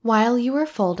While You Were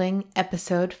Folding,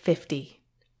 Episode 50,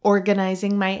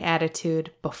 Organizing My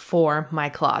Attitude Before My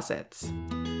Closets.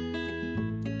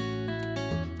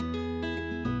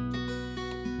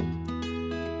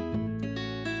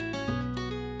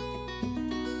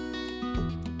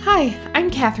 Hi,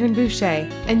 I'm Catherine Boucher,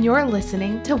 and you're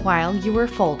listening to While You Were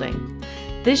Folding.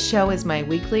 This show is my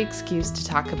weekly excuse to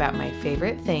talk about my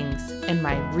favorite things in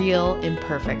my real,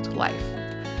 imperfect life.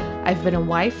 I've been a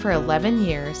wife for 11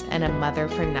 years and a mother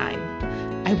for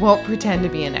 9. I won't pretend to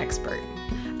be an expert.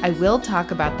 I will talk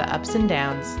about the ups and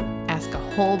downs, ask a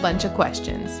whole bunch of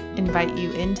questions, invite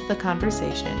you into the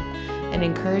conversation, and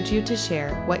encourage you to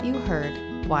share what you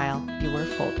heard while you were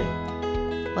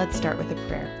folding. Let's start with a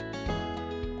prayer.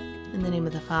 In the name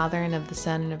of the Father, and of the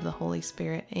Son, and of the Holy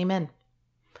Spirit. Amen.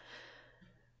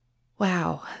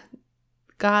 Wow.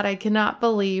 God, I cannot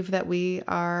believe that we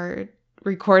are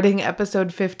recording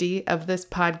episode 50 of this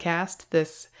podcast,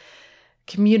 this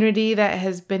community that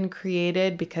has been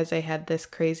created because I had this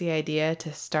crazy idea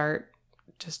to start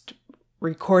just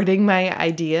recording my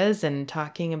ideas and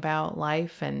talking about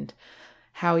life and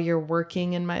how you're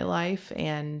working in my life.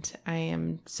 And I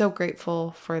am so grateful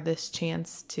for this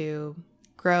chance to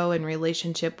grow in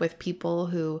relationship with people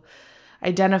who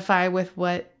identify with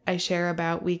what I share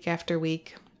about week after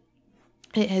week.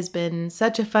 It has been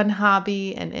such a fun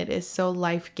hobby, and it is so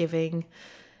life-giving.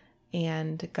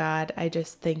 And God, I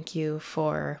just thank you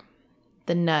for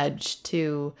the nudge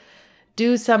to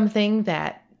do something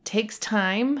that takes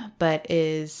time, but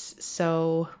it's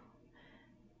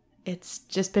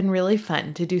just been really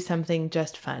fun to do something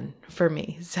just fun for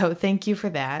me. So thank you for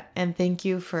that. And thank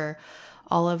you for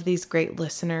all of these great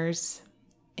listeners.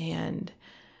 And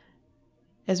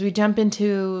as we jump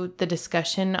into the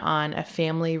discussion on a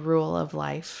family rule of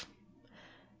life,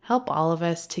 help all of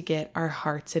us to get our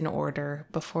hearts in order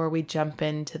before we jump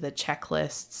into the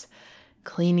checklists,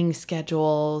 cleaning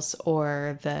schedules,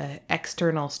 or the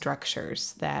external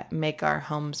structures that make our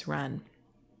homes run.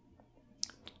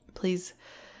 Please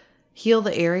heal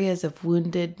the areas of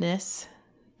woundedness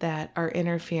that are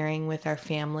interfering with our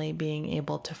family being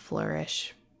able to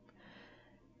flourish.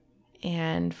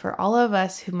 And for all of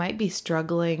us who might be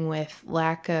struggling with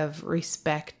lack of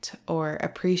respect or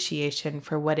appreciation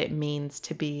for what it means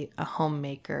to be a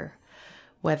homemaker,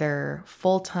 whether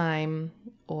full-time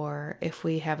or if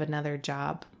we have another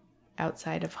job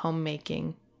outside of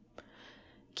homemaking,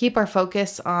 keep our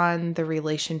focus on the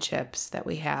relationships that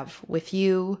we have with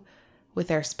you, with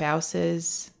our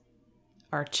spouses,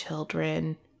 our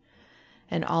children,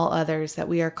 and all others that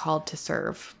we are called to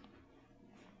serve.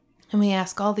 And we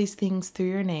ask all these things through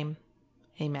your name.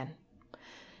 Amen.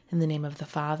 In the name of the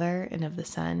Father, and of the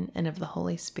Son, and of the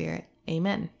Holy Spirit.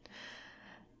 Amen.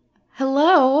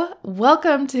 Hello.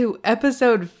 Welcome to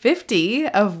episode 50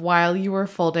 of While You Were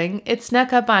Folding. It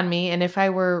snuck up on me, and if I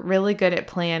were really good at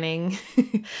planning,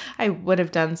 I would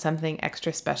have done something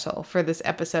extra special for this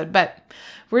episode. But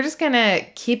we're just going to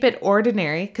keep it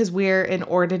ordinary because we're in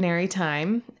ordinary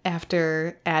time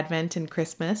after Advent and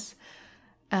Christmas.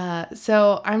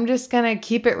 So I'm just going to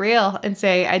keep it real and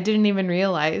say I didn't even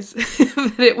realize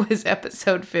that it was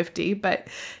episode 50, but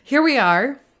here we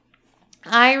are.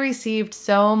 I received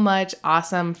so much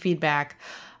awesome feedback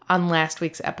on last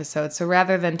week's episode. So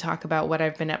rather than talk about what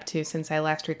I've been up to since I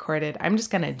last recorded, I'm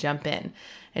just going to jump in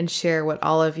and share what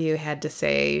all of you had to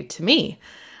say to me.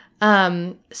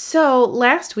 So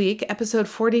last week, episode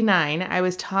 49, I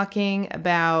was talking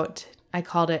about, I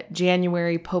called it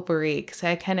January potpourri because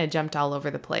I kind of jumped all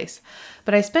over the place.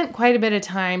 But I spent quite a bit of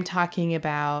time talking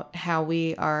about how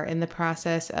we are in the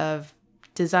process of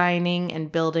designing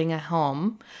and building a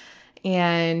home.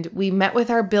 And we met with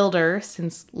our builder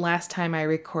since last time I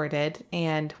recorded,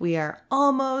 and we are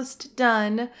almost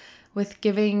done with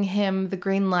giving him the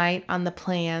green light on the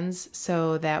plans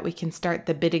so that we can start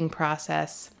the bidding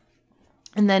process.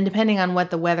 And then depending on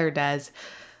what the weather does,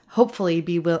 hopefully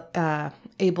be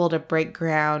able to break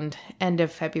ground end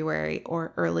of February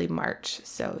or early March.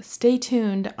 So stay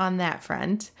tuned on that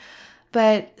front.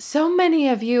 But so many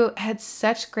of you had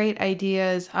such great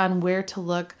ideas on where to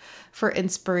look for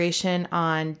inspiration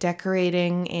on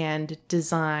decorating and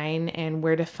design and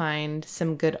where to find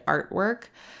some good artwork.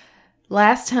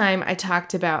 Last time I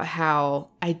talked about how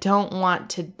I want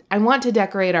to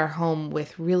decorate our home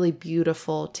with really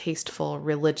beautiful, tasteful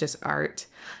religious art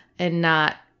and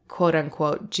not quote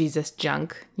unquote Jesus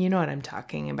junk. You know what I'm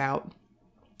talking about.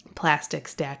 Plastic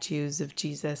statues of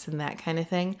Jesus and that kind of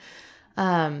thing.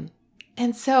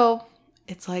 And so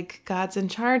it's like God's in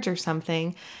charge or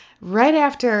something. Right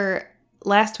after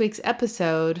last week's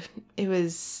episode, it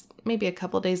was maybe a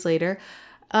couple days later,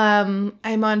 I'm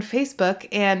on Facebook,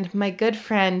 and my good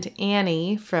friend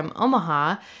Annie from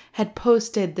Omaha had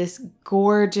posted this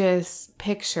gorgeous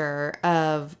picture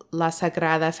of La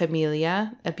Sagrada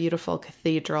Familia, a beautiful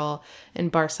cathedral in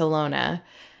Barcelona.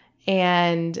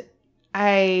 And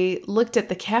I looked at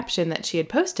the caption that she had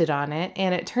posted on it,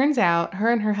 and it turns out her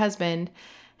and her husband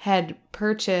had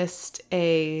purchased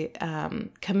a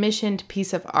commissioned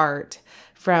piece of art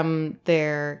from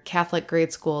their Catholic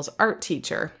grade school's art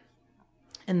teacher.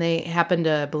 And they happened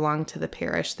to belong to the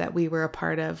parish that we were a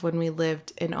part of when we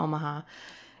lived in Omaha.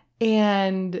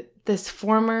 And this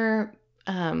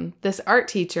art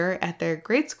teacher at their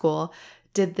grade school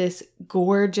did this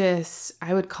gorgeous,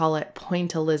 I would call it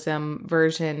pointillism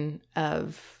version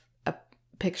of a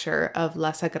picture of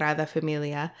La Sagrada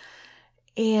Familia.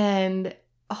 And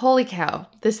holy cow,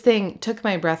 this thing took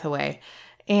my breath away.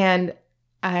 And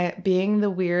I, being the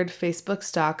weird Facebook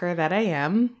stalker that I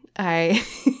am, I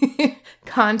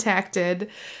contacted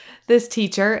this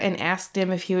teacher and asked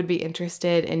him if he would be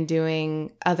interested in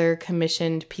doing other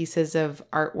commissioned pieces of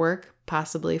artwork,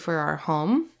 possibly for our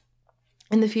home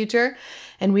in the future.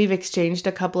 And we've exchanged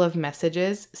a couple of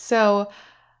messages. So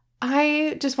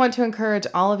I just want to encourage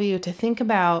all of you to think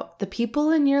about the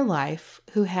people in your life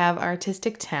who have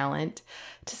artistic talent,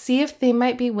 to see if they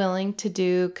might be willing to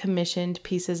do commissioned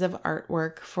pieces of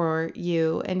artwork for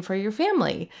you and for your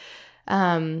family.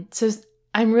 So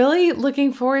I'm really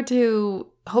looking forward to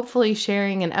hopefully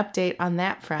sharing an update on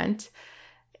that front.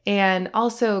 And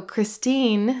also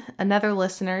Christine, another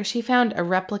listener, she found a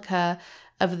replica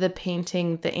of the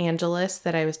painting, The Angelus,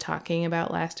 that I was talking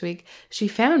about last week. She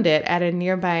found it at a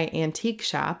nearby antique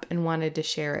shop and wanted to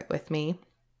share it with me.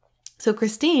 So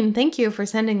Christine, thank you for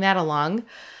sending that along.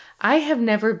 I have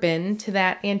never been to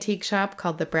that antique shop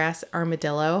called the Brass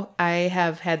Armadillo. I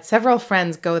have had several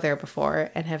friends go there before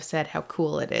and have said how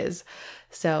cool it is.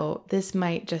 So this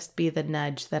might just be the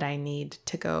nudge that I need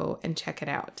to go and check it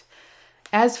out.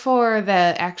 As for the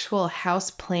actual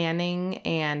house planning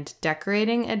and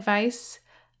decorating advice,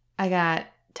 I got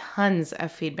tons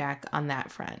of feedback on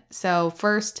that front. So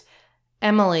first,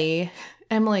 Emily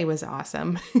was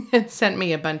awesome. It sent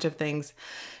me a bunch of things.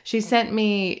 She sent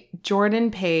me Jordan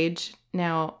Page.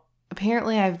 Now,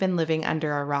 apparently I've been living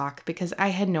under a rock because I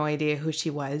had no idea who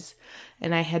she was,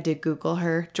 and I had to Google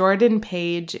her. Jordan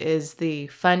Page is the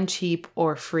fun, cheap,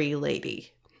 or free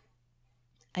lady.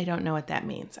 I don't know what that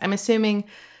means. I'm assuming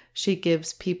she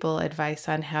gives people advice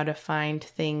on how to find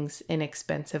things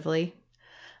inexpensively.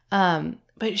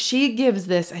 But she gives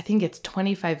this, I think it's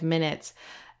 25 minutes,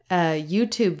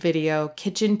 YouTube video,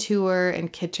 kitchen tour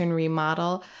and kitchen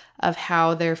remodel of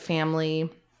how their family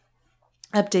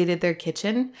updated their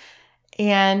kitchen.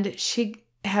 And she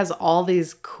has all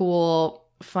these cool,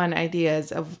 fun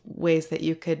ideas of ways that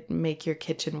you could make your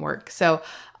kitchen work. So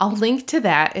I'll link to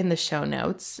that in the show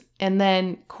notes. And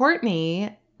then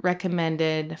Courtney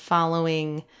recommended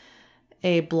following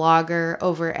a blogger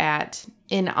over at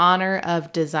In Honor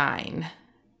of Design.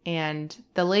 And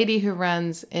the lady who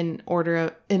runs In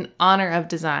Honor of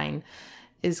Design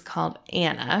is called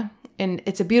Anna. And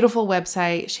it's a beautiful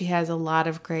website. She has a lot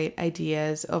of great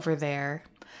ideas over there.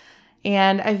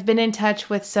 And I've been in touch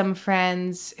with some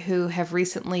friends who have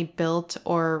recently built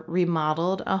or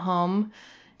remodeled a home.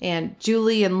 And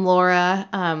Julie and Laura,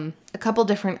 a couple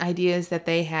different ideas that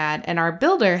they had. And our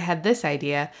builder had this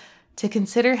idea to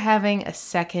consider having a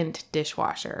second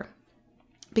dishwasher.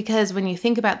 Because when you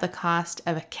think about the cost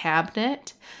of a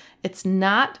cabinet, it's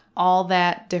not all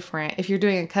that different if you're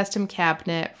doing a custom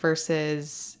cabinet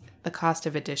versus the cost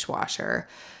of a dishwasher.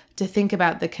 To think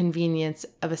about the convenience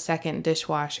of a second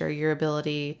dishwasher, your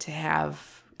ability to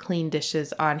have clean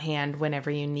dishes on hand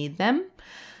whenever you need them.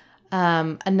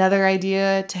 Another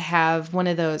idea, to have one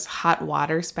of those hot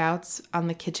water spouts on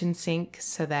the kitchen sink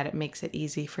so that it makes it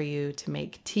easy for you to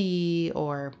make tea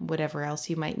or whatever else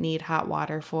you might need hot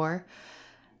water for.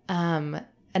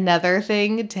 Another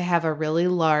thing, to have a really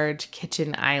large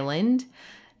kitchen island,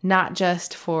 not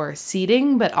just for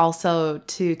seating, but also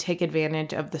to take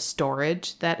advantage of the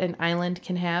storage that an island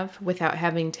can have without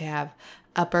having to have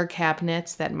upper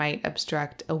cabinets that might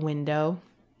obstruct a window.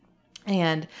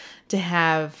 And to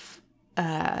have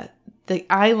the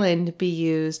island be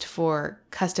used for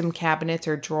custom cabinets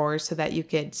or drawers so that you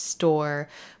could store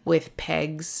with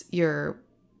pegs your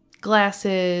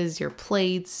glasses, your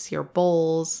plates, your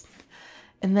bowls.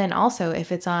 And then also,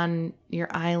 if it's on your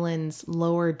island's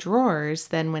lower drawers,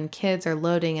 then when kids are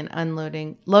loading and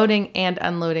unloading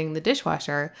the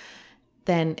dishwasher,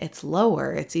 then it's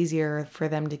lower. It's easier for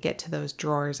them to get to those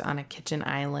drawers on a kitchen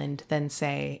island than,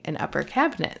 say, an upper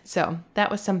cabinet. So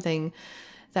that was something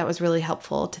that was really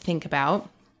helpful to think about.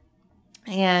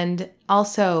 and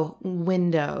also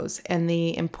windows and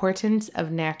the importance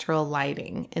of natural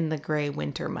lighting in the gray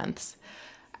winter months.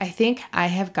 I think I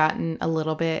have gotten a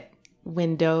little bit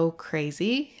window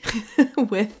crazy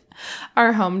with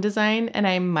our home design, and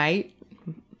I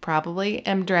probably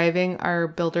am driving our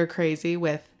builder crazy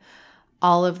with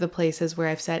all of the places where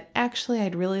I've said, actually,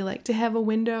 I'd really like to have a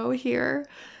window here,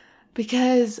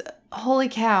 because holy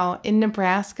cow, in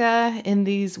Nebraska, in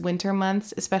these winter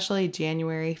months, especially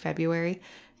January, February,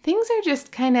 things are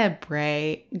just kind of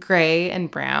gray and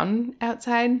brown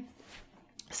outside.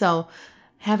 So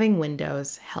having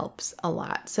windows helps a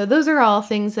lot. So those are all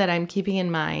things that I'm keeping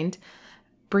in mind.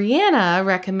 Brianna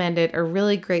recommended a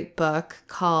really great book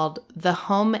called The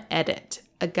Home Edit,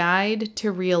 A Guide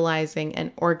to Realizing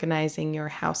and Organizing Your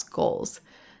House Goals.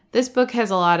 This book has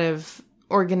a lot of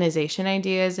organization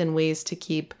ideas and ways to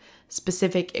keep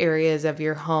specific areas of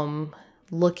your home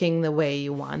looking the way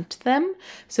you want them.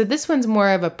 So this one's more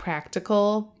of a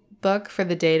practical book for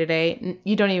the day-to-day.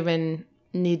 You don't even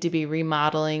need to be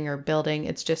remodeling or building.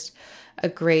 It's just a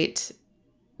great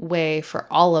way for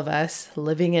all of us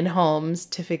living in homes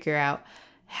to figure out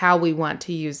how we want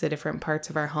to use the different parts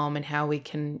of our home and how we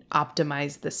can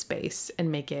optimize the space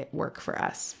and make it work for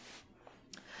us.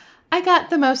 I got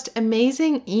the most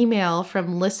amazing email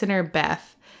from listener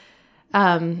Beth,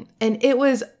 and it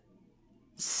was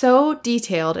so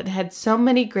detailed and had so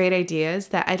many great ideas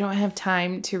that I don't have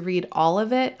time to read all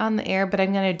of it on the air, but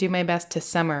I'm going to do my best to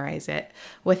summarize it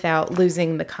without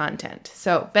losing the content.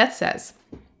 So Beth says,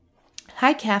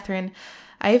 "Hi, Catherine.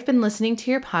 I have been listening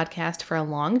to your podcast for a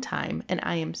long time, and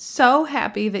I am so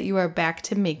happy that you are back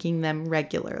to making them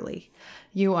regularly.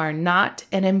 You are not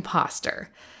an imposter.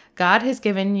 God has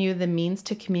given you the means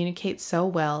to communicate so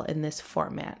well in this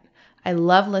format. I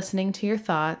love listening to your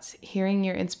thoughts, hearing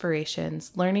your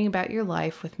inspirations, learning about your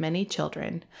life with many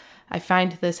children. I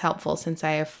find this helpful since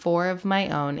I have 4 of my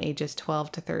own, ages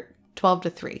 12 to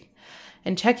 3,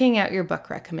 and checking out your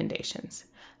book recommendations.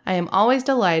 I am always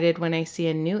delighted when I see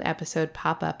a new episode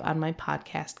pop up on my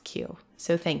podcast queue,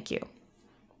 so thank you.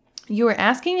 You were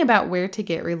asking about where to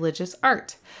get religious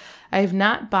art. I have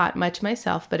not bought much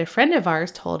myself, but a friend of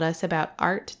ours told us about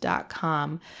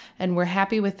art.com, and we're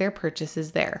happy with their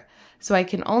purchases there. So I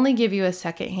can only give you a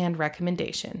secondhand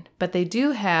recommendation, but they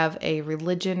do have a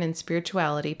religion and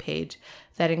spirituality page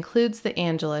that includes the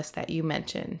Angelus that you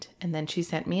mentioned. And then she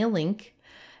sent me a link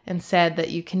and said that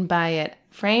you can buy it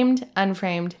framed,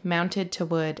 unframed, mounted to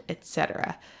wood,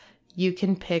 etc. You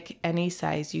can pick any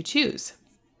size you choose.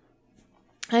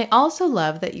 I also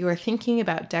love that you are thinking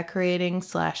about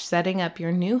decorating/setting up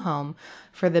your new home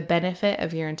for the benefit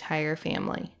of your entire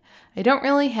family. I don't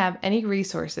really have any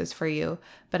resources for you,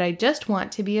 but I just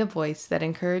want to be a voice that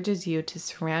encourages you to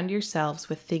surround yourselves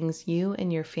with things you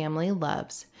and your family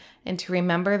loves, and to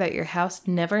remember that your house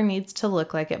never needs to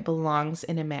look like it belongs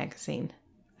in a magazine.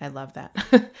 I love that.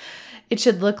 It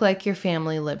should look like your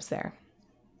family lives there.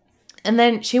 And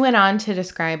then she went on to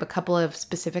describe a couple of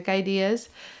specific ideas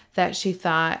that she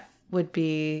thought would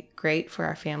be great for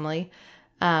our family.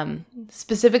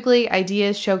 Specifically,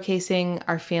 ideas showcasing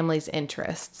our family's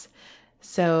interests.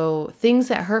 So things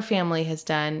that her family has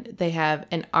done, they have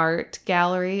an art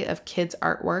gallery of kids'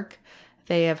 artwork.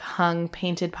 They have hung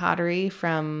painted pottery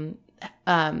from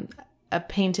a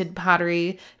painted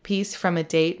pottery piece from a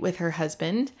date with her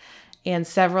husband. And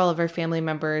several of her family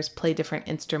members play different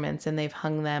instruments, and they've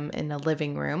hung them in a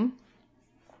living room.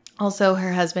 Also,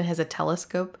 her husband has a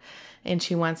telescope, and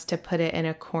she wants to put it in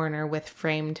a corner with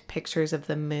framed pictures of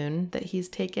the moon that he's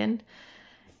taken.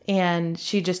 And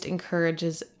she just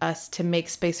encourages us to make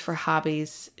space for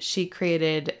hobbies. She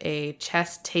created a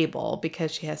chess table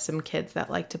because she has some kids that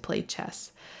like to play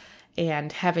chess.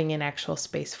 And having an actual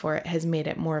space for it has made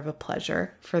it more of a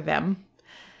pleasure for them.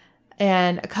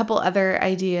 And a couple other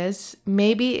ideas.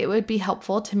 Maybe it would be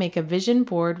helpful to make a vision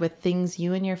board with things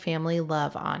you and your family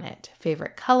love on it.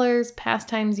 Favorite colors,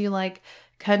 pastimes you like,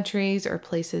 countries or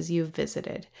places you've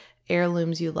visited,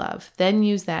 heirlooms you love. Then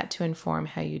use that to inform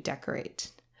how you decorate.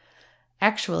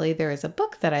 Actually, there is a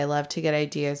book that I love to get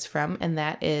ideas from, and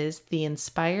that is The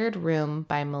Inspired Room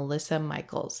by Melissa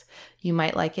Michaels. You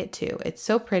might like it too. It's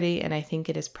so pretty, and I think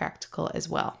it is practical as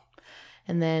well.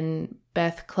 And then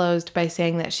Beth closed by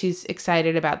saying that she's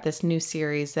excited about this new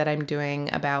series that I'm doing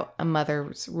about a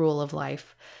mother's rule of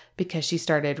life because she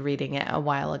started reading it a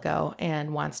while ago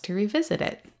and wants to revisit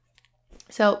it.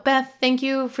 So Beth, thank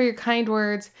you for your kind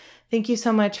words. Thank you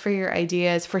so much for your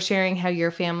ideas, for sharing how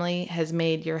your family has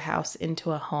made your house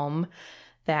into a home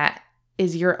that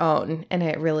is your own, and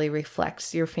it really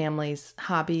reflects your family's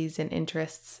hobbies and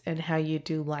interests and how you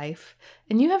do life.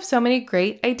 And you have so many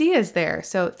great ideas there.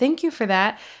 So thank you for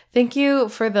that. Thank you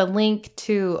for the link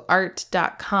to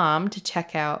art.com to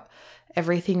check out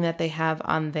everything that they have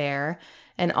on there.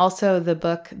 And also the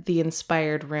book, The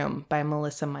Inspired Room by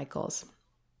Melissa Michaels.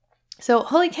 So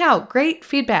holy cow, great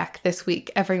feedback this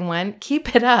week, everyone.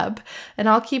 Keep it up, and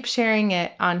I'll keep sharing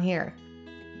it on here.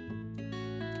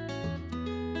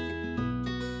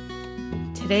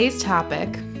 Today's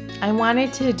topic, I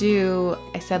wanted to do,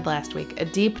 I said last week, a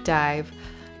deep dive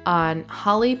on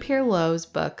Holly Pierlot's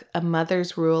book, A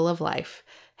Mother's Rule of Life,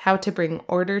 How to Bring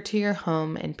Order to Your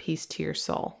Home and Peace to Your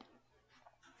Soul.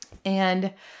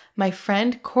 And my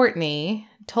friend Courtney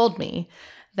told me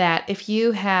that if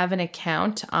you have an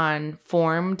account on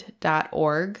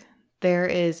formed.org, there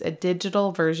is a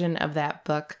digital version of that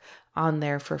book on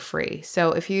there for free.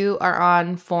 So if you are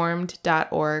on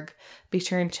formed.org, be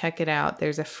sure and check it out.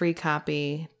 There's a free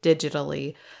copy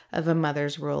digitally of A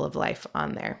Mother's Rule of Life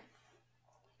on there.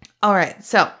 All right,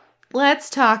 so let's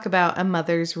talk about A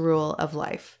Mother's Rule of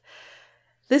Life.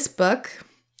 This book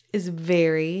is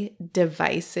very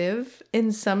divisive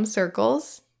in some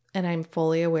circles, and I'm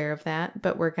fully aware of that,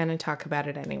 but we're going to talk about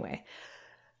it anyway.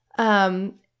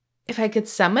 If I could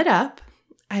sum it up,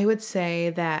 I would say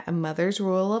that A Mother's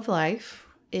Rule of Life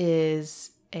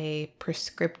is a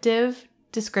prescriptive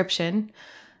description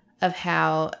of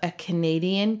how a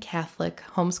Canadian Catholic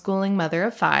homeschooling mother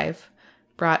of 5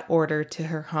 brought order to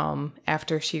her home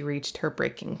after she reached her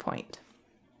breaking point.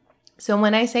 So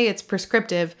when I say it's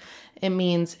prescriptive, it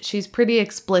means she's pretty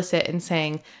explicit in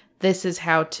saying this is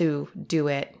how to do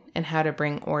it and how to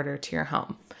bring order to your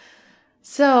home.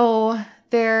 So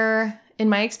in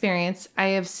my experience, I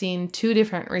have seen 2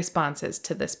 different responses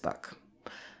to this book.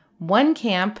 One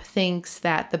camp thinks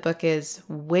that the book is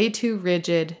way too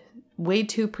rigid, way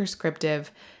too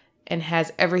prescriptive, and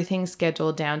has everything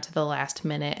scheduled down to the last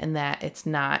minute, and that it's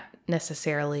not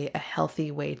necessarily a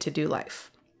healthy way to do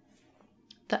life.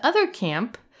 The other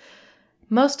camp,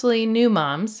 mostly new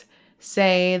moms,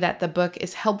 say that the book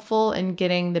is helpful in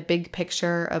getting the big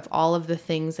picture of all of the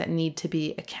things that need to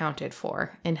be accounted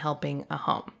for in helping a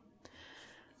home.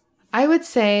 I would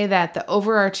say that the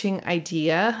overarching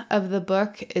idea of the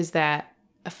book is that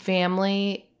a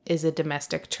family is a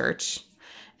domestic church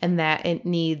and that it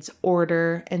needs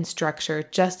order and structure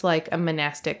just like a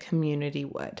monastic community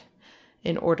would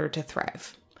in order to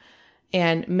thrive.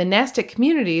 And monastic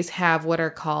communities have what are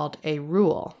called a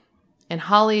rule. And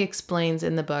Holly explains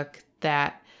in the book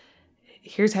that,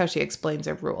 here's how she explains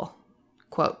a rule.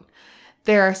 Quote,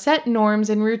 "There are set norms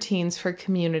and routines for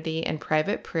community and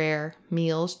private prayer,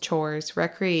 meals, chores,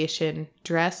 recreation,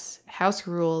 dress, house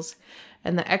rules,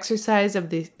 and the exercise of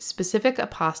the specific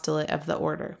apostolate of the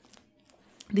order.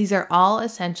 These are all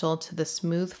essential to the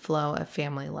smooth flow of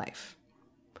family life."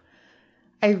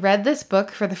 I read this book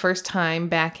for the first time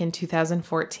back in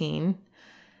 2014,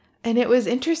 and it was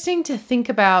interesting to think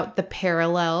about the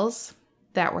parallels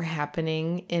that were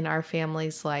happening in our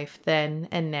family's life then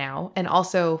and now, and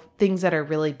also things that are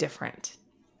really different.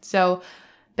 So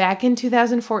back in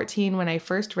 2014, when I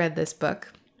first read this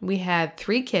book, we had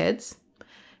 3 kids,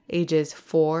 ages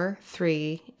 4,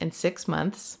 3, and 6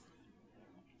 months.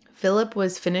 Philip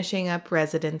was finishing up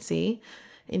residency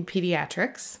in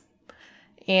pediatrics,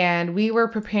 and we were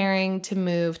preparing to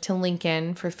move to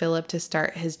Lincoln for Philip to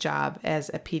start his job as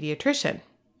a pediatrician.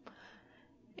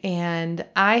 And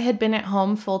I had been at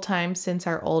home full-time since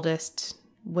our oldest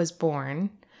was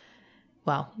born.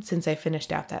 Well, since I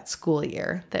finished out that school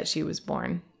year that she was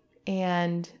born.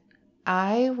 And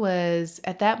I was,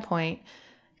 at that point,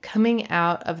 coming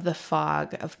out of the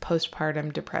fog of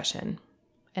postpartum depression.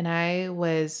 And I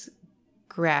was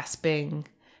grasping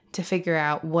to figure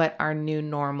out what our new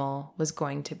normal was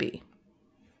going to be.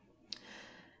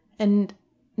 And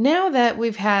now that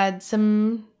we've had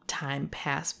some time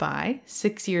pass by,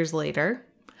 6 years later,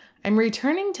 I'm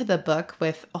returning to the book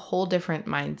with a whole different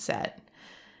mindset.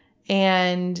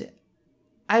 And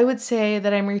I would say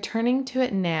that I'm returning to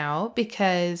it now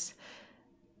because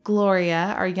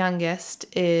Gloria, our youngest,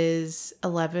 is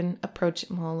 11,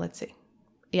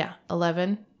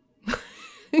 11.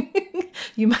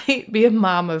 You might be a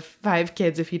mom of 5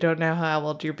 kids if you don't know how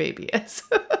old your baby is.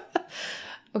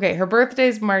 Okay, her birthday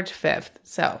is March 5th,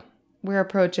 so we're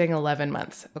approaching 11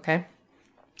 months, okay?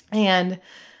 And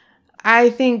I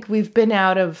think we've been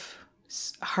out of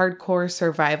hardcore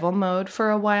survival mode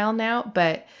for a while now,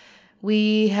 but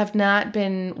we have not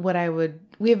been doing what I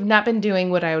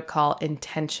would call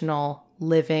intentional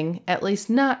living, at least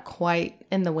not quite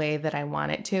in the way that I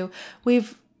want it to.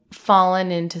 We've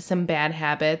fallen into some bad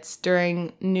habits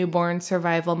during newborn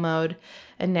survival mode,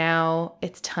 and now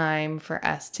it's time for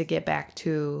us to get back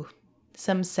to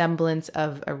some semblance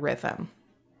of a rhythm.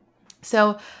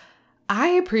 So I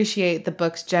appreciate the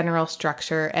book's general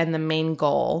structure and the main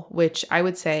goal, which I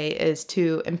would say is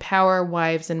to empower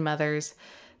wives and mothers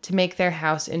to make their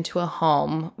house into a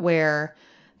home where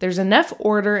there's enough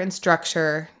order and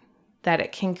structure that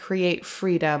it can create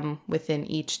freedom within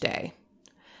each day.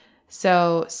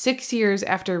 So 6 years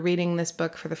after reading this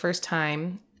book for the first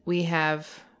time, we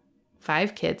have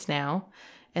 5 kids now,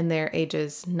 and they're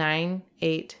ages 9,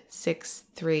 8, 6,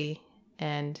 3,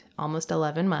 and almost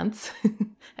 11 months,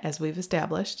 as we've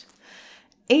established.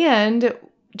 And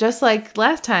just like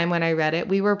last time when I read it,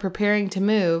 we were preparing to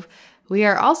move. We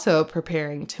are also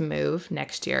preparing to move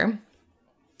next year.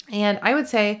 And I would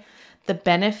say the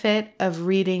benefit of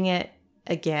reading it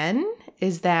again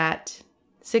is that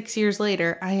 6 years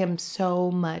later, I am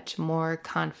so much more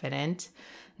confident,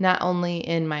 not only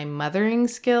in my mothering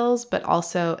skills, but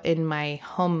also in my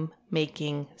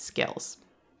homemaking skills.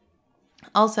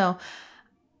 Also,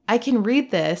 I can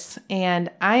read this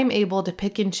and I'm able to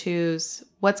pick and choose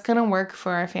what's going to work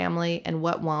for our family and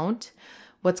what won't,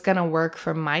 what's going to work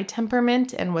for my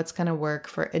temperament and what's going to work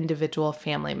for individual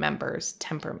family members'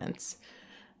 temperaments.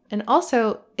 And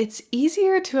also, it's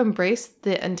easier to embrace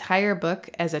the entire book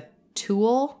as a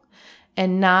tool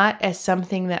and not as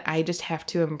something that I just have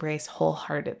to embrace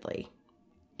wholeheartedly.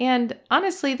 And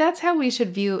honestly, that's how we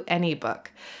should view any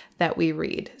book that we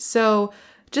read. So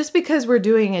just because we're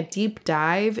doing a deep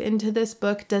dive into this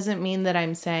book doesn't mean that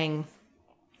I'm saying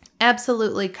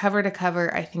absolutely cover to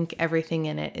cover, I think everything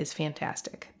in it is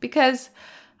fantastic. Because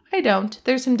I don't.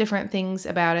 There's some different things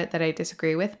about it that I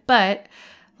disagree with, but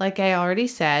like I already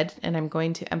said, and I'm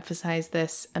going to emphasize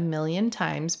this a million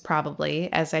times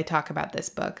probably as I talk about this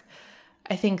book,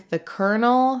 I think the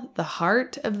kernel, the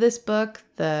heart of this book,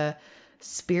 the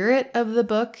spirit of the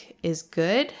book is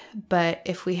good, but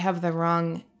if we have the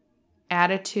wrong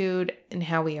attitude in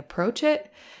how we approach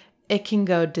it, it can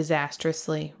go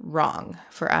disastrously wrong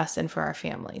for us and for our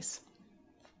families.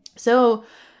 So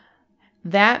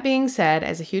that being said,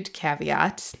 as a huge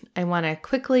caveat, I want to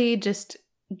quickly just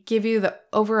give you the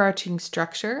overarching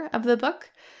structure of the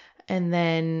book and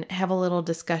then have a little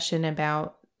discussion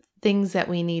about things that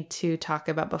we need to talk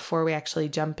about before we actually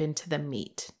jump into the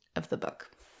meat of the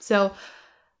book. So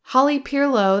Holly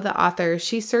Pierlow, the author,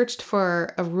 she searched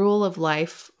for a rule of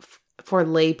life for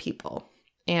lay people.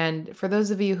 And for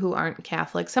those of you who aren't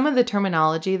Catholic, some of the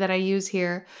terminology that I use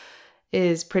here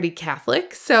is pretty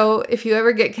Catholic. So if you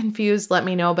ever get confused, let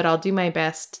me know, but I'll do my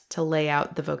best to lay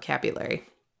out the vocabulary.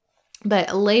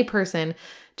 But a lay person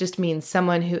just means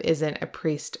someone who isn't a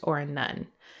priest or a nun.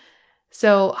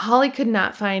 So Holly could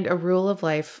not find a rule of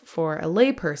life for a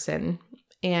lay person,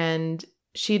 and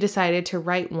she decided to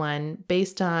write one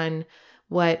based on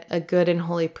what a good and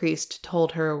holy priest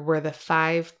told her were the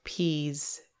 5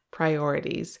 P's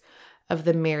priorities of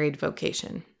the married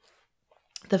vocation.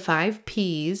 The 5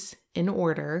 P's in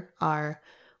order are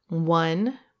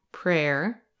 1,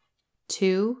 prayer,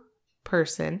 2,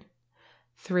 person,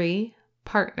 3,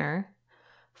 partner,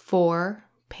 4,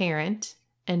 parent,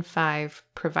 and 5,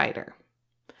 provider.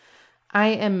 I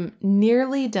am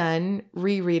nearly done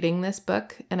rereading this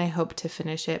book, and I hope to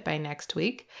finish it by next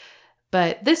week.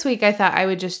 But this week I thought I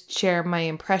would just share my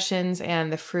impressions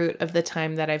and the fruit of the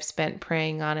time that I've spent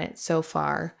praying on it so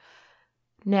far.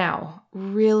 Now,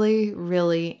 really,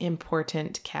 really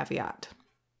important caveat.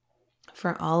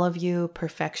 For all of you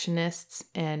perfectionists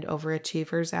and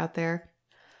overachievers out there,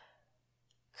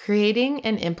 creating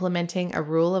and implementing a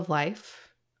rule of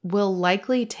life will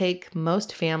likely take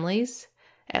most families,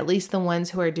 at least the ones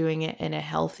who are doing it in a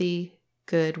healthy,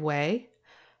 good way,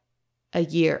 a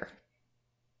year.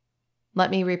 Let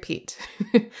me repeat.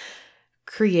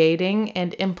 Creating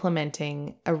and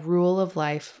implementing a rule of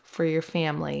life for your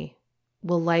family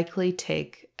will likely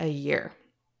take a year.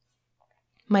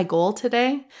 My goal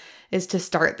today is to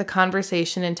start the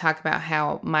conversation and talk about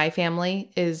how my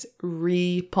family is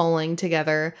re-pulling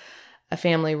together a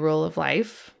family rule of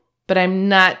life, but I'm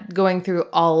not going through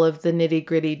all of the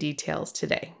nitty-gritty details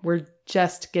today. We're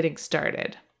just getting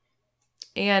started.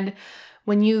 And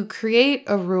when you create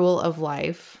a rule of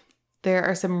life, there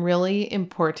are some really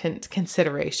important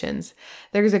considerations.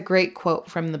 There's a great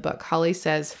quote from the book. Holly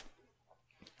says,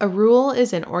 "A rule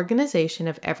is an organization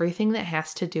of everything that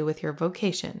has to do with your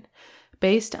vocation,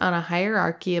 based on a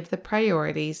hierarchy of the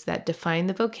priorities that define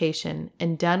the vocation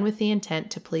and done with the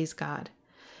intent to please God.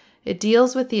 It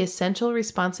deals with the essential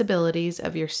responsibilities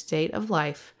of your state of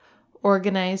life,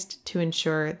 organized to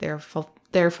ensure their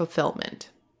fulfillment."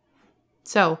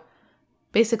 So,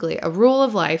 Basically, a rule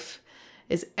of life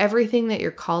is everything that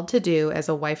you're called to do as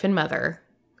a wife and mother,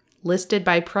 listed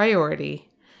by priority,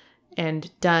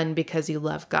 and done because you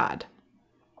love God.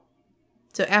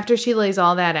 So after she lays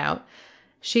all that out,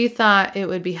 she thought it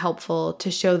would be helpful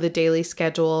to show the daily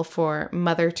schedule for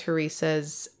Mother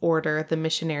Teresa's order, the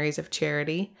Missionaries of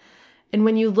Charity. And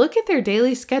when you look at their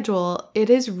daily schedule, it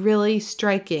is really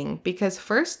striking because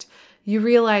first you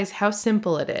realize how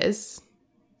simple it is.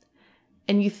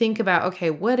 And you think about, okay,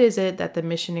 what is it that the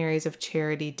Missionaries of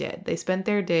Charity did? They spent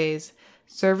their days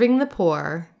serving the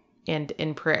poor and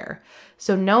in prayer.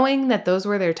 So knowing that those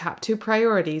were their top two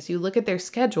priorities, you look at their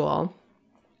schedule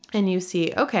and you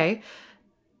see, okay,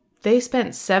 they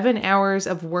spent 7 hours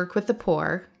of work with the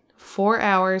poor, 4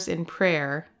 hours in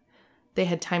prayer. They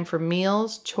had time for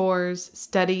meals, chores,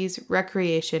 studies,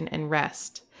 recreation, and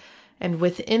rest. And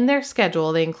within their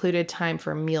schedule, they included time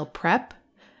for meal prep,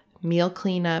 meal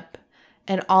cleanup,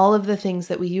 and all of the things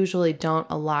that we usually don't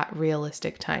allot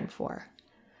realistic time for.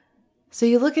 So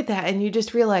you look at that and you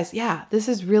just realize, yeah, this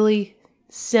is really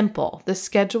simple. The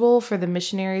schedule for the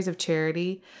Missionaries of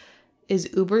Charity is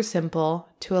uber simple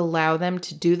to allow them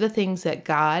to do the things that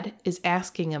God is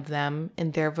asking of them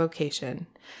in their vocation.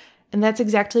 And that's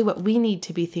exactly what we need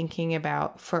to be thinking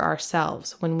about for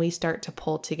ourselves when we start to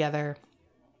pull together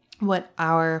what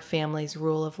our family's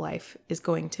rule of life is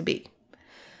going to be.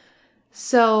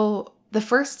 So the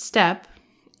first step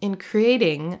in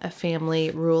creating a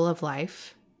family rule of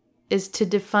life is to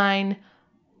define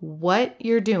what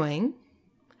you're doing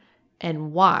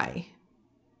and why.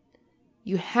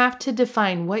 You have to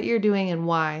define what you're doing and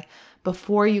why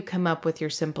before you come up with your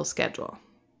simple schedule.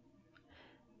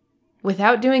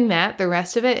 Without doing that, the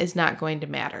rest of it is not going to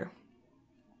matter.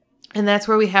 And that's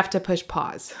where we have to push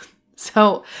pause.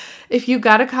 So if you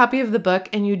got a copy of the book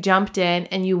and you jumped in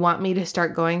and you want me to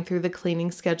start going through the cleaning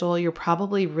schedule, you're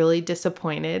probably really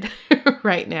disappointed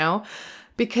right now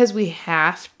because we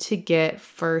have to get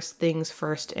first things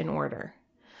first in order.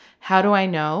 How do I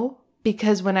know?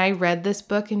 Because when I read this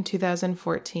book in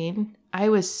 2014, I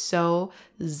was so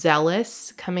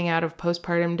zealous coming out of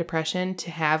postpartum depression to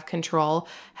have control,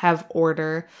 have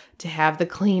order, to have the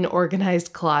clean,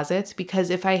 organized closets. Because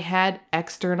if I had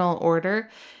external order,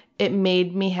 it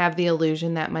made me have the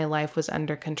illusion that my life was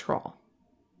under control.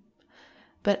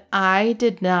 But I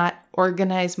did not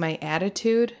organize my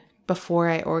attitude before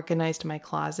I organized my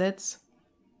closets.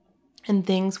 And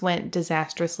things went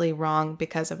disastrously wrong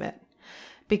because of it.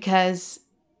 Because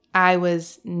I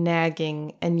was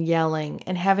nagging and yelling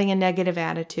and having a negative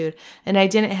attitude, and I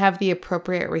didn't have the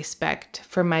appropriate respect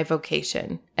for my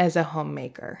vocation as a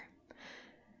homemaker.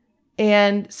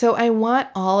 And so I want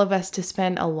all of us to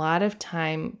spend a lot of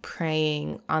time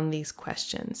praying on these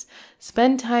questions.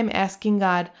 Spend time asking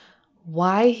God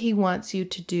why He wants you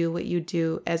to do what you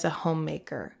do as a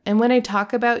homemaker. And when I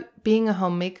talk about being a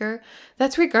homemaker,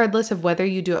 that's regardless of whether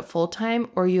you do it full-time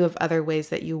or you have other ways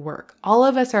that you work. All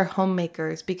of us are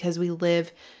homemakers because we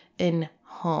live in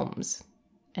homes.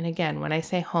 And again, when I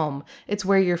say home, it's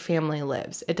where your family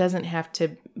lives. It doesn't have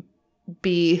to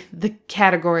be the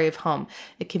category of home.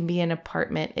 It can be an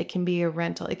apartment. It can be a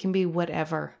rental. It can be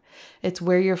whatever. It's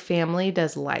where your family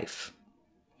does life.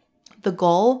 The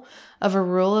goal of a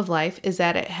rule of life is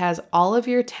that it has all of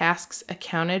your tasks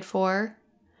accounted for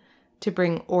to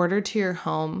bring order to your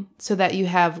home so that you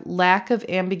have lack of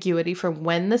ambiguity for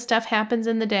when the stuff happens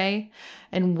in the day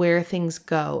and where things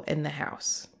go in the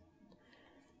house.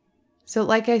 So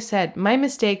like I said, my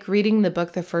mistake reading the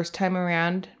book the first time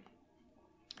around,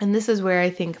 and this is where I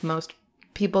think most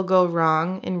people go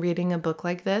wrong in reading a book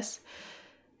like this,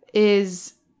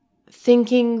 is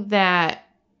thinking that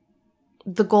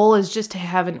the goal is just to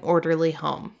have an orderly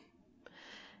home.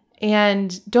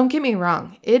 And don't get me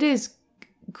wrong, it is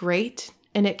great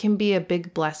and it can be a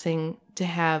big blessing to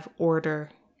have order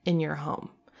in your home,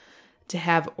 to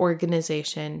have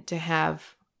organization, to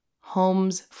have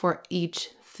homes for each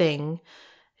thing,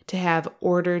 to have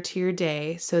order to your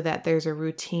day so that there's a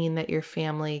routine that your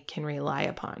family can rely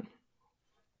upon.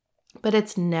 But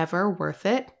it's never worth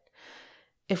it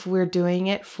if we're doing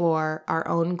it for our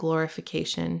own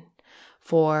glorification,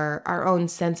 for our own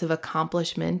sense of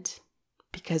accomplishment,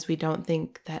 because we don't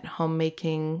think that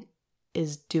homemaking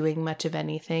is doing much of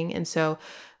anything. And so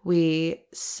we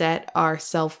set our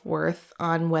self-worth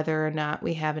on whether or not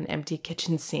we have an empty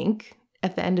kitchen sink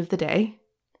at the end of the day,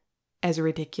 as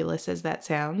ridiculous as that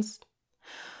sounds,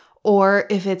 or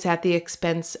if it's at the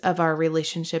expense of our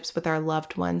relationships with our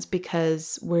loved ones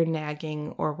because we're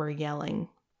nagging or we're yelling.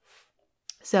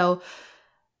 So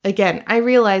again, I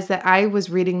realized that I was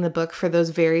reading the book for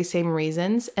those very same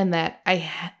reasons, and that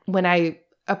when I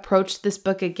approached this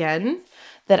book again,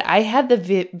 that I had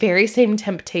the very same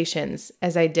temptations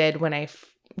as I did when I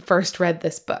first read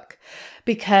this book.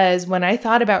 Because when I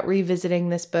thought about revisiting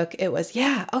this book, it was,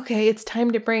 okay, it's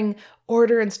time to bring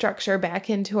order and structure back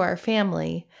into our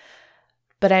family.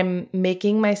 But I'm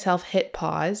making myself hit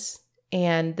pause.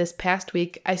 And this past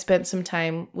week, I spent some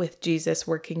time with Jesus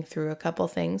working through a couple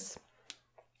things.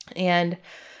 And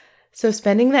so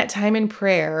spending that time in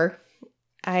prayer,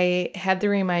 I had the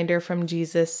reminder from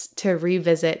Jesus to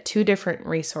revisit 2 different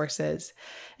resources.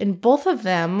 And both of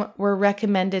them were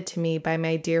recommended to me by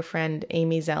my dear friend,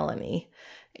 Amy Zeleny.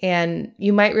 And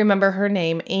you might remember her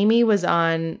name. Amy was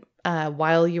on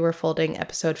While You Were Folding,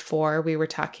 episode 4. We were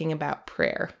talking about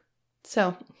prayer.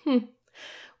 So,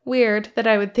 weird that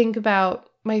I would think about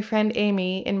my friend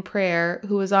Amy in prayer,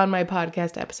 who was on my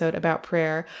podcast episode about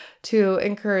prayer, to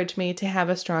encourage me to have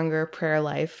a stronger prayer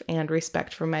life and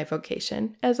respect for my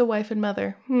vocation as a wife and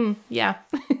mother. Yeah.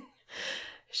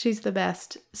 She's the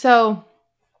best. So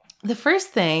the first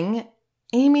thing,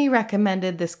 Amy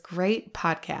recommended this great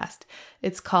podcast.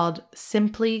 It's called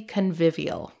Simply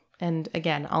Convivial. And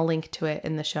again, I'll link to it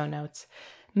in the show notes.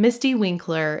 Misty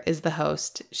Winkler is the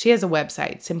host. She has a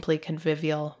website, Simply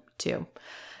Convivial, too.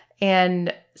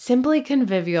 And Simply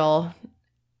Convivial,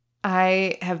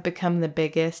 I have become the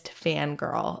biggest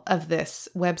fangirl of this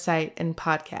website and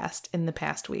podcast in the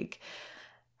past week.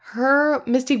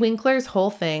 Misty Winkler's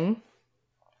whole thing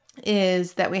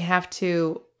is that we have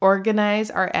to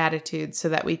organize our attitudes so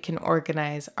that we can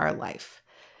organize our life.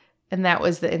 And that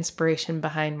was the inspiration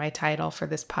behind my title for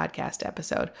this podcast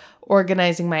episode,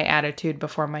 Organizing My Attitude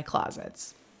Before My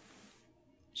Closets.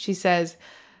 She says,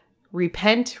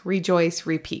 repent, rejoice,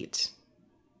 repeat.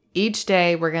 Each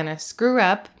day we're going to screw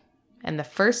up, and the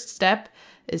first step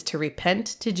is to repent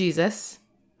to Jesus.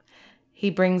 He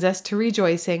brings us to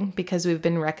rejoicing because we've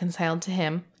been reconciled to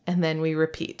him, and then we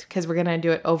repeat because we're going to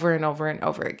do it over and over and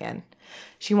over again.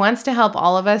 She wants to help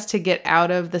all of us to get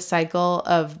out of the cycle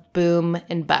of boom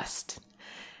and bust.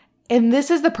 And this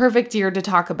is the perfect time of year to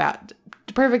talk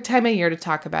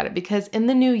about it, because in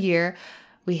the new year,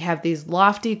 we have these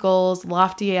lofty goals,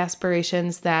 lofty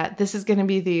aspirations that this is going to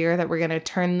be the year that we're going to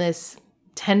turn this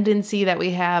tendency that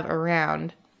we have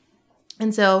around.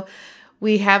 And so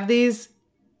we have these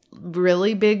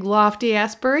really big, lofty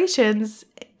aspirations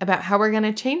about how we're going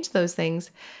to change those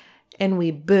things. And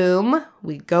we boom,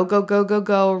 we go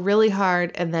really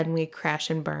hard, and then we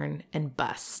crash and burn and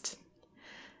bust.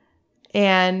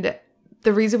 And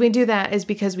the reason we do that is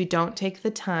because we don't take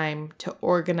the time to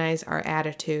organize our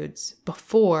attitudes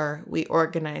before we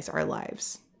organize our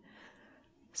lives.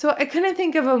 So I couldn't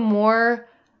think of a more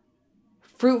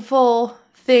fruitful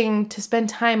thing to spend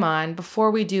time on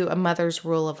before we do a mother's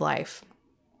rule of life.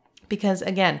 Because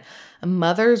again, a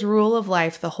mother's rule of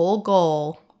life, the whole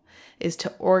goal is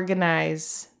to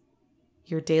organize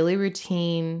your daily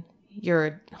routine,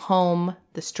 your home,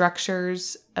 the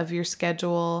structures of your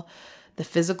schedule, the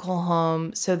physical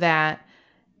home, so that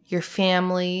your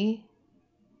family,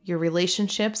 your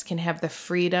relationships can have the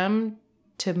freedom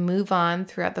to move on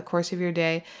throughout the course of your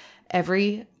day.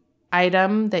 Every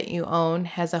item that you own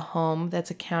has a home that's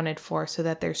accounted for so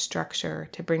that there's structure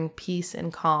to bring peace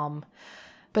and calm.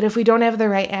 But if we don't have the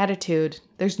right attitude,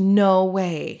 there's no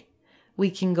way we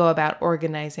can go about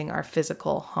organizing our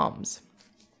physical homes.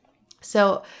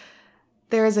 So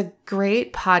there is a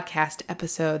great podcast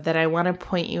episode that I want to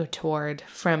point you toward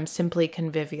from Simply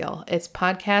Convivial. It's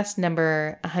podcast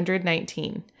number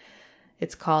 119.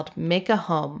 It's called Make a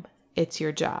Home, It's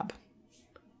Your Job.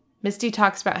 Misty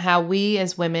talks about how we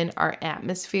as women are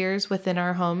atmospheres within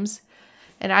our homes.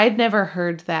 And I'd never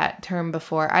heard that term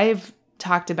before. I've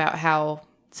talked about how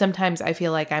sometimes I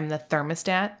feel like I'm the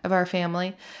thermostat of our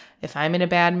family. If I'm in a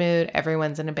bad mood,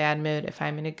 everyone's in a bad mood. If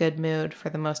I'm in a good mood,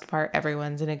 for the most part,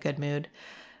 everyone's in a good mood.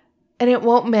 And it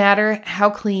won't matter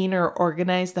how clean or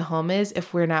organized the home is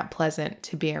if we're not pleasant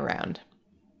to be around.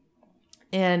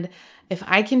 And if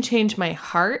I can change my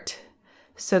heart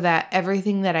so that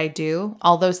everything that I do,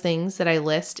 all those things that I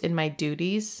list in my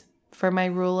duties for my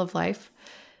rule of life,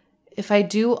 if I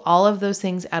do all of those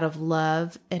things out of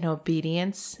love and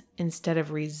obedience instead of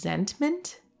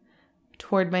resentment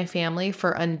toward my family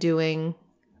for undoing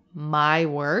my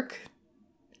work,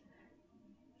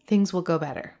 things will go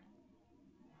better.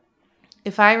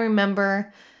 If I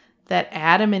remember that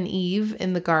Adam and Eve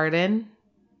in the garden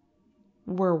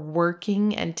were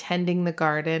working and tending the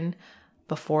garden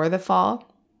before the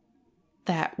fall,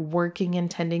 that working and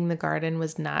tending the garden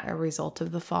was not a result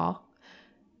of the fall,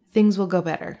 things will go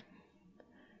better.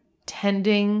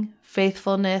 Tending,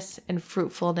 faithfulness, and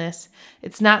fruitfulness,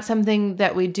 it's not something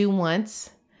that we do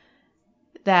once,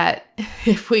 that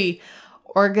if we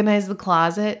organize the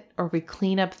closet or we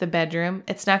clean up the bedroom,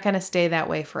 it's not going to stay that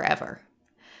way forever.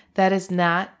 That is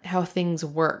not how things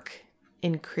work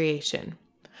in creation.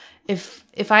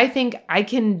 If I think I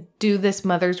can do this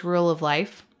mother's rule of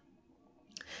life,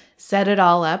 set it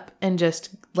all up and just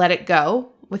let it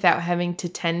go without having to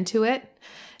tend to it.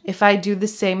 If I do the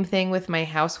same thing with my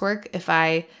housework, if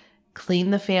I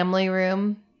clean the family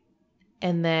room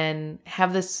and then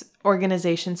have this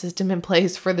organization system in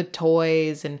place for the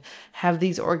toys and have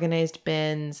these organized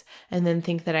bins and then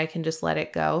think that I can just let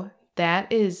it go,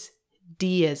 that is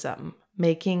deism,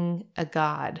 making a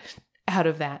god out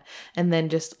of that and then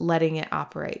just letting it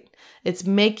operate. It's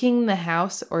making the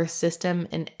house or system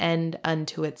an end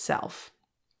unto itself.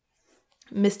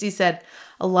 Misty said,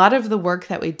 a lot of the work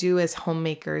that we do as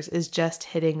homemakers is just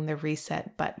hitting the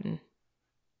reset button.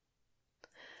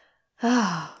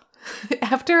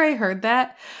 After I heard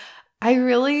that,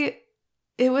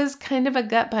 it was kind of a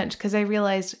gut punch because I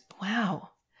realized, wow,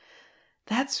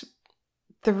 that's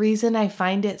the reason I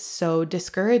find it so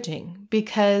discouraging,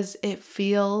 because it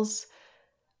feels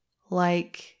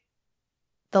like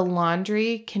the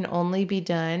laundry can only be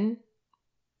done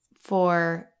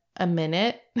for a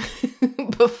minute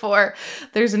before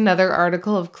there's another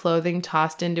article of clothing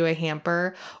tossed into a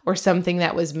hamper or something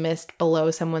that was missed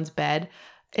below someone's bed.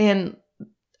 And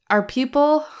our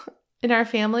people in our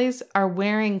families are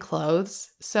wearing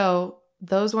clothes, so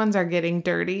those ones are getting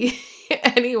dirty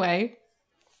anyway.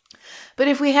 But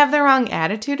if we have the wrong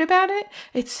attitude about it,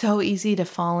 it's so easy to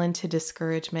fall into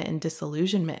discouragement and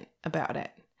disillusionment about it.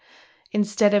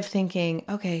 Instead of thinking,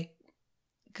 okay,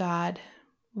 God,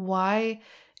 why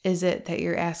is it that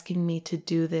you're asking me to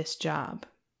do this job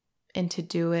and to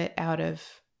do it out of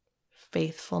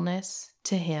faithfulness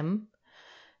to Him,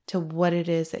 to what it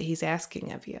is that He's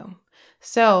asking of you?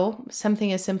 So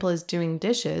something as simple as doing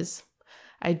dishes,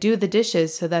 I do the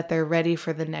dishes so that they're ready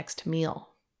for the next meal.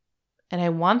 And I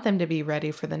want them to be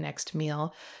ready for the next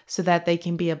meal so that they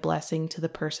can be a blessing to the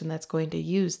person that's going to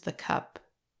use the cup,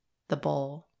 the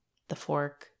bowl, the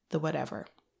fork, the whatever.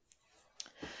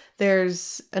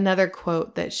 There's another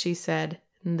quote that she said,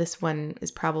 and this one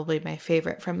is probably my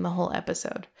favorite from the whole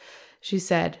episode. She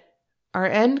said, our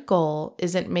end goal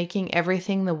isn't making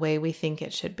everything the way we think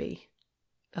it should be.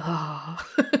 Oh,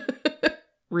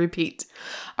 repeat.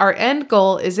 Our end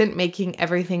goal isn't making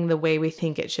everything the way we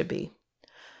think it should be.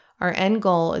 Our end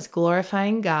goal is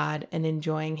glorifying God and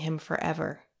enjoying Him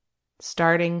forever,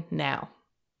 starting now.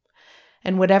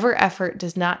 And whatever effort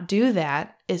does not do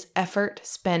that is effort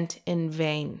spent in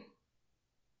vain.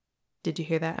 Did you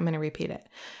hear that? I'm going to repeat it.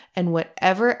 And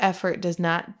whatever effort does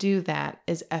not do that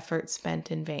is effort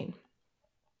spent in vain.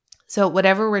 So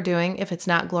whatever we're doing, if it's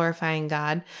not glorifying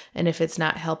God and if it's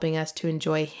not helping us to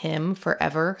enjoy Him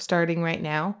forever, starting right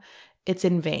now, it's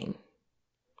in vain.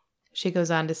 She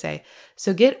goes on to say,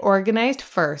 so get organized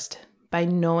first by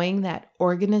knowing that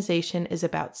organization is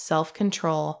about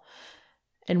self-control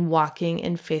and walking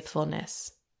in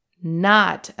faithfulness,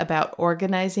 not about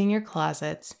organizing your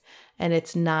closets, and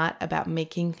it's not about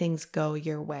making things go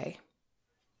your way.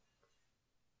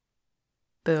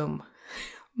 Boom.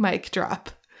 Mic drop.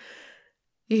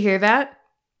 You hear that?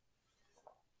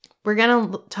 We're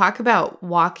going to talk about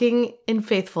walking in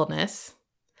faithfulness.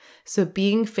 So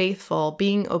being faithful,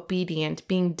 being obedient,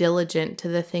 being diligent to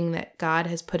the thing that God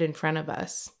has put in front of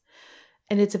us.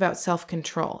 And it's about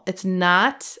self-control. It's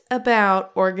not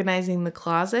about organizing the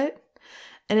closet,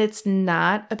 and it's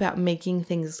not about making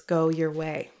things go your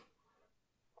way.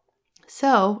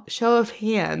 So, show of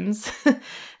hands,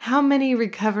 how many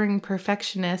recovering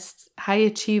perfectionists, high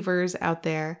achievers out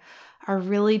there are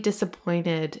really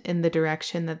disappointed in the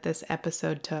direction that this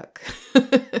episode took?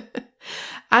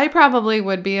 I probably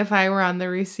would be if I were on the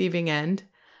receiving end.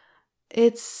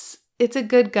 It's a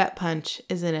good gut punch,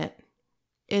 isn't it?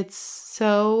 It's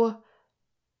so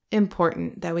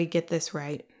important that we get this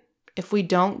right. If we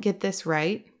don't get this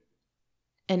right,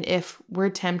 and if we're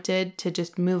tempted to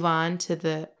just move on to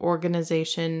the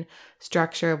organization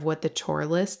structure of what the chore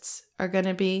lists are going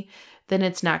to be, then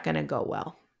it's not going to go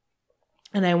well.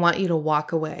 And I want you to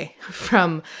walk away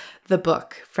from the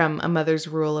book, from A Mother's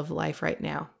Rule of Life right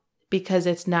now, because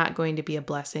it's not going to be a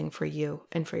blessing for you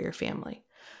and for your family.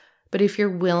 But if you're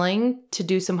willing to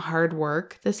do some hard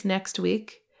work this next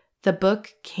week, the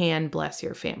book can bless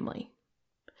your family.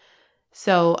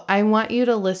 So I want you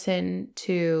to listen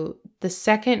to the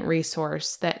second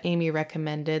resource that Amy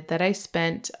recommended that I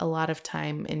spent a lot of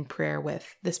time in prayer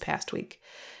with this past week.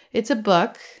 It's a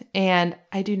book, and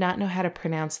I do not know how to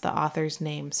pronounce the author's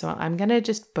name, so I'm going to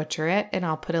just butcher it, and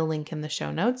I'll put a link in the show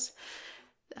notes.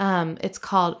 It's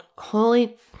called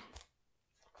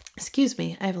Excuse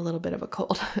me, I have a little bit of a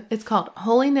cold. It's called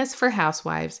Holiness for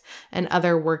Housewives and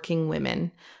Other Working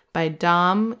Women by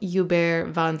Dom Hubert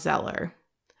van Zeller.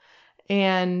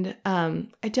 And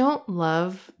I don't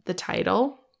love the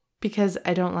title because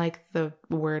I don't like the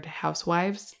word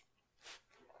housewives.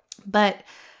 But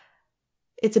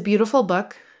it's a beautiful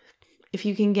book. If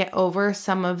you can get over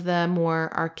some of the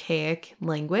more archaic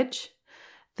language,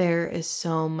 there is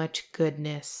so much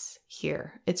goodness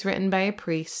here. It's written by a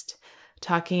priest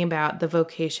talking about the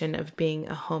vocation of being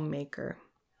a homemaker.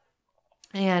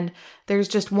 And there's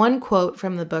just one quote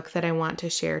from the book that I want to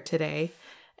share today,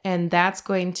 and that's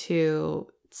going to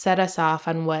set us off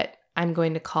on what I'm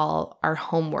going to call our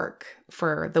homework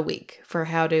for the week, for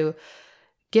how to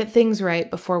get things right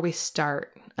before we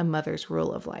start a mother's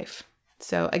rule of life.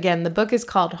 So again, the book is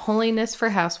called Holiness for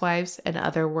Housewives and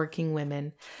Other Working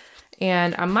Women.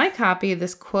 And on my copy,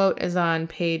 this quote is on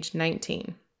page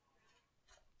 19.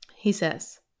 He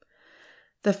says,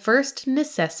 "The first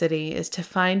necessity is to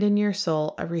find in your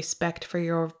soul a respect for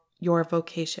your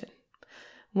vocation.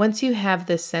 Once you have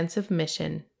this sense of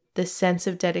mission, this sense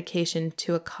of dedication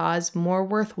to a cause more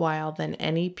worthwhile than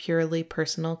any purely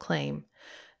personal claim,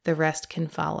 the rest can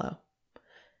follow.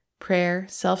 Prayer,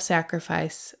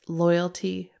 self-sacrifice,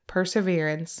 loyalty,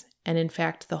 perseverance, and in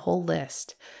fact the whole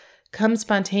list, come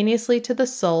spontaneously to the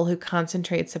soul who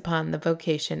concentrates upon the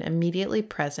vocation immediately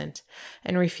present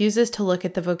and refuses to look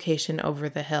at the vocation over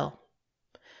the hill.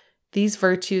 These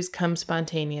virtues come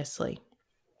spontaneously.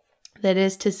 That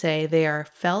is to say, they are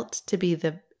felt to be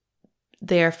the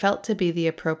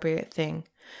appropriate thing.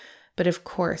 But of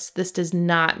course, this does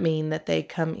not mean that they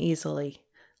come easily.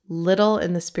 Little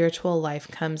in the spiritual life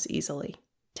comes easily.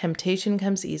 Temptation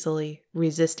comes easily.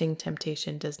 Resisting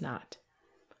temptation does not."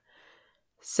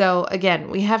 So again,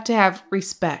 we have to have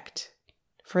respect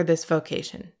for this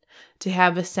vocation, to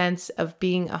have a sense of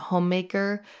being a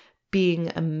homemaker,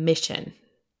 being a mission,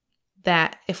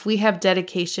 that if we have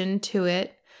dedication to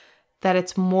it, that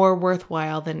it's more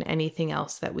worthwhile than anything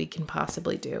else that we can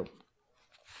possibly do.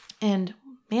 And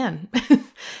man,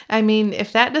 I mean,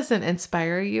 if that doesn't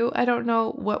inspire you, I don't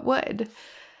know what would.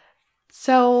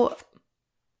 So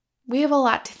we have a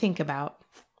lot to think about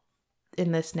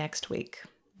in this next week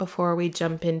before we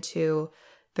jump into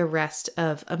the rest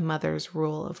of A Mother's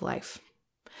Rule of Life.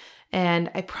 And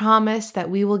I promise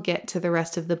that we will get to the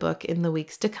rest of the book in the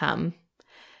weeks to come.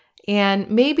 And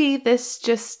maybe this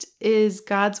just is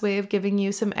God's way of giving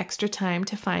you some extra time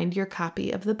to find your copy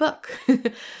of the book.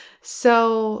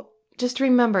 So just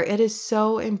remember, it is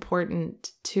so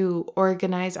important to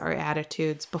organize our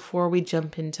attitudes before we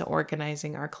jump into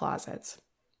organizing our closets.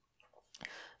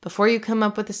 Before you come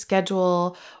up with a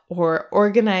schedule or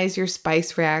organize your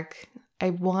spice rack,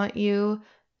 I want you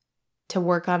to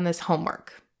work on this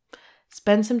homework.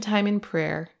 Spend some time in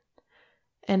prayer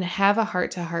and have a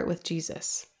heart-to-heart with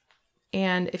Jesus.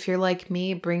 And if you're like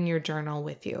me, bring your journal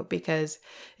with you, because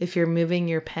if you're moving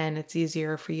your pen, it's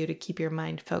easier for you to keep your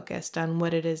mind focused on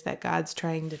what it is that God's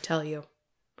trying to tell you.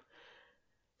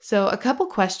 So a couple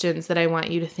questions that I want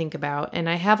you to think about, and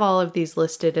I have all of these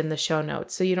listed in the show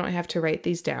notes, so you don't have to write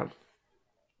these down.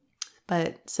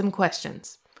 But some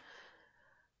questions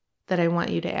that I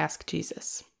want you to ask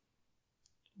Jesus.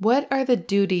 What are the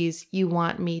duties you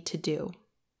want me to do?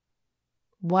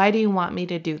 Why do you want me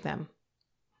to do them?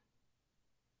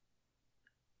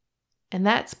 And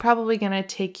that's probably going to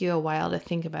take you a while to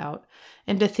think about.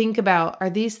 And to think about, are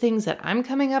these things that I'm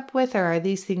coming up with, or are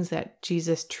these things that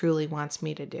Jesus truly wants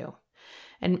me to do?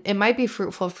 And it might be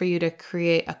fruitful for you to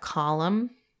create a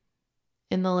column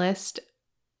in the list,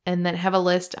 and then have a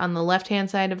list on the left-hand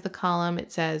side of the column.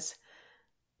 It says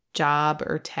job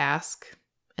or task.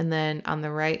 And then on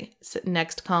the right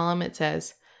next column, it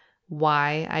says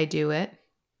why I do it.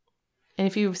 And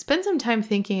if you spend some time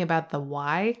thinking about the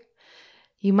why,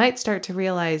 you might start to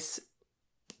realize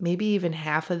maybe even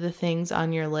half of the things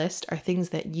on your list are things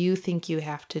that you think you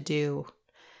have to do.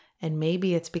 And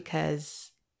maybe it's because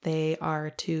they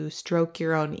are to stroke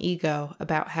your own ego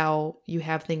about how you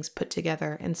have things put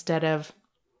together, instead of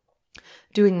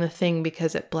doing the thing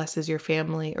because it blesses your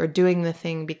family, or doing the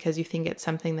thing because you think it's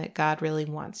something that God really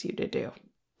wants you to do.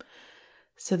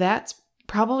 So that's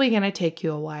probably going to take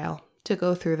you a while to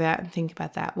go through that and think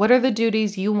about that. What are the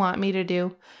duties you want me to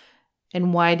do?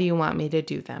 And why do you want me to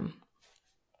do them?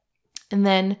 And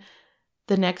then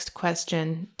the next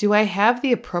question, do I have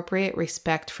the appropriate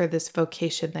respect for this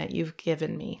vocation that you've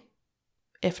given me?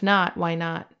 If not, why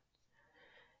not?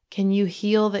 Can you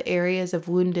heal the areas of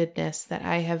woundedness that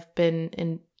I have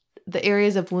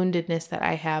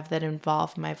that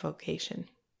involve my vocation?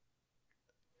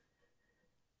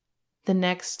 the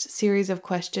next series of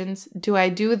questions, do I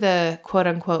do the quote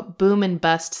unquote boom and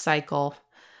bust cycle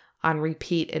on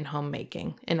repeat in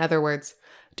homemaking? In other words,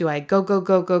 do I go, go,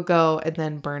 go, go, go, and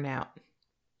then burn out?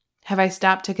 Have I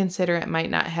stopped to consider it might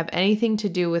not have anything to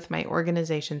do with my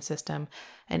organization system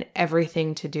and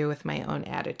everything to do with my own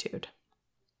attitude?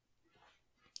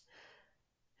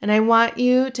 And I want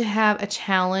you to have a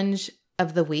challenge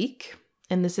of the week.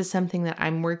 And this is something that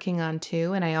I'm working on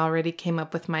too. And I already came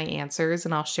up with my answers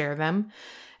and I'll share them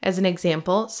as an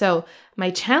example. So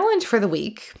my challenge for the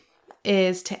week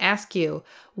is to ask you,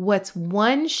 what's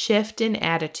one shift in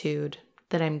attitude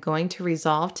that I'm going to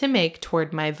resolve to make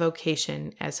toward my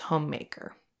vocation as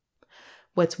homemaker?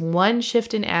 What's one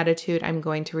shift in attitude I'm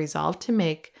going to resolve to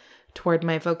make toward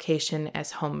my vocation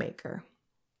as homemaker?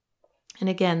 And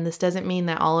again, this doesn't mean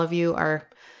that all of you are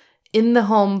in the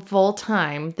home full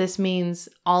time. This means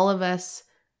all of us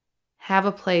have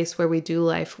a place where we do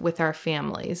life with our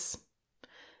families.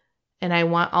 And I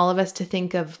want all of us to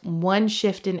think of one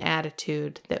shift in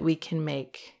attitude that we can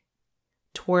make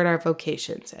toward our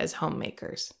vocations as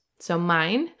homemakers. So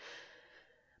my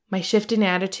shift in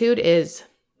attitude is,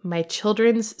 my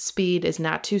children's speed is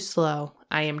not too slow.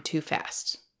 I am too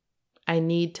fast. I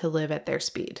need to live at their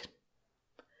speed.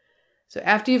 So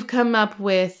after you've come up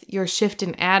with your shift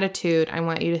in attitude, I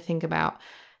want you to think about,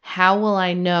 how will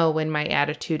I know when my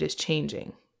attitude is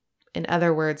changing? In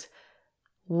other words,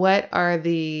 what are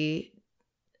the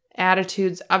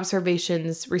attitudes,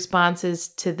 observations, responses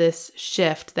to this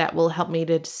shift that will help me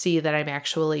to see that I'm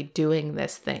actually doing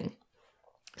this thing?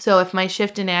 So if my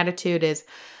shift in attitude is,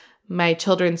 my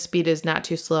children's speed is not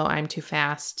too slow, I'm too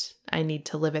fast, I need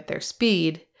to live at their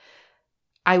speed,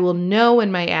 I will know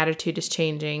when my attitude is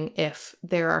changing if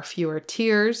there are fewer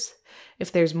tears,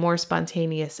 if there's more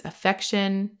spontaneous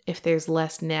affection, if there's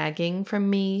less nagging from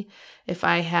me, if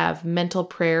I have mental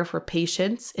prayer for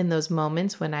patience in those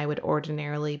moments when I would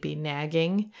ordinarily be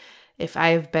nagging, if I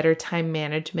have better time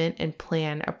management and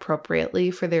plan appropriately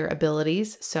for their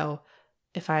abilities. So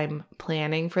if I'm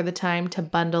planning for the time to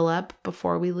bundle up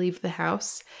before we leave the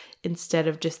house, instead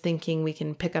of just thinking we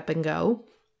can pick up and go.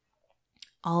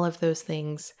 All of those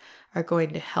things are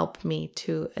going to help me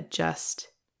to adjust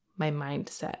my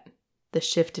mindset, the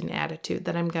shift in attitude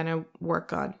that I'm going to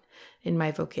work on in my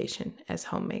vocation as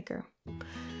homemaker.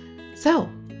 So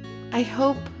I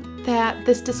hope that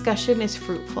this discussion is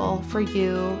fruitful for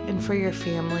you and for your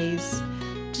families,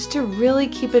 just to really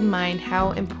keep in mind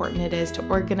how important it is to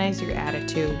organize your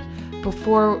attitude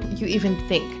before you even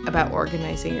think about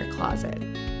organizing your closet.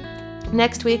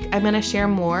 Next week, I'm going to share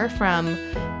more from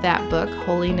that book,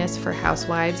 Holiness for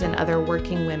Housewives and Other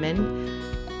Working Women,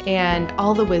 and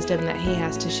all the wisdom that he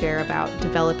has to share about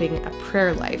developing a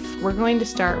prayer life. We're going to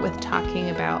start with talking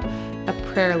about a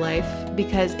prayer life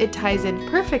because it ties in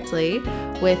perfectly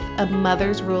with a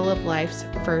mother's rule of life's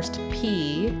first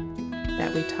P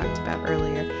that we talked about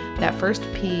earlier. That first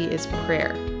P is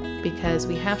prayer, because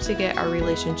we have to get our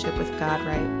relationship with God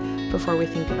right before we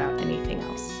think about anything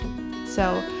else.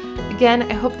 So again,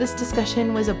 I hope this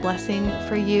discussion was a blessing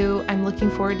for you. I'm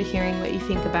looking forward to hearing what you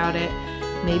think about it.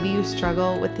 Maybe you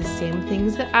struggle with the same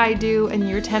things that I do and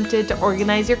you're tempted to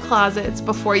organize your closets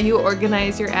before you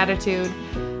organize your attitude,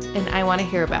 and I want to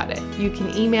hear about it. You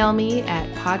can email me at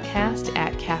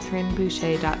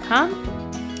podcast@catherineboucher.com.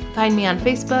 Find me on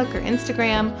Facebook or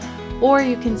Instagram, or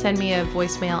you can send me a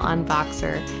voicemail on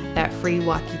Voxer, that free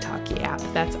walkie-talkie app.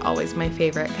 That's always my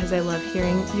favorite because I love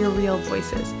hearing your real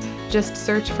voices. Just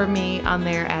search for me on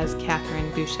there as Catherine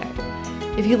Boucher.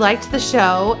 If you liked the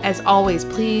show, as always,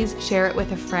 please share it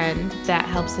with a friend. That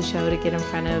helps the show to get in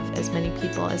front of as many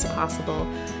people as possible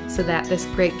so that this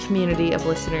great community of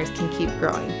listeners can keep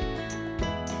growing.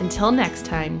 Until next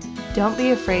time, don't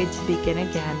be afraid to begin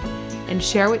again and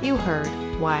share what you heard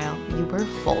while you were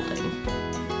folding.